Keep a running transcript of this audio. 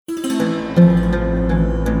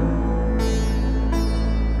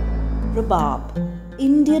Rubab,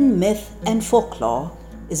 Indian Myth and Folklore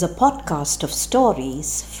is a podcast of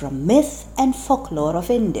stories from myth and folklore of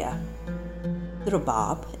India. The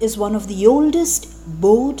Rubab is one of the oldest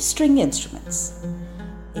bowed string instruments.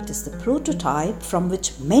 It is the prototype from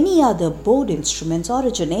which many other bowed instruments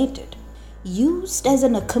originated, used as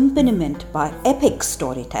an accompaniment by epic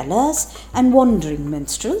storytellers and wandering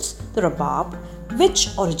minstrels. The Rubab, which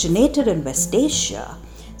originated in West Asia,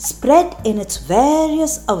 spread in its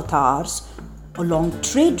various avatars along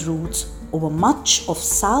trade routes over much of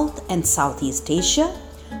South and Southeast Asia,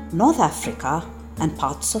 North Africa, and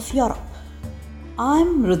parts of Europe.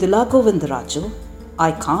 I'm Mridula Govindaraju.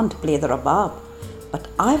 I can't play the Rubab, but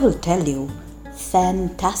I will tell you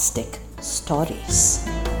fantastic stories.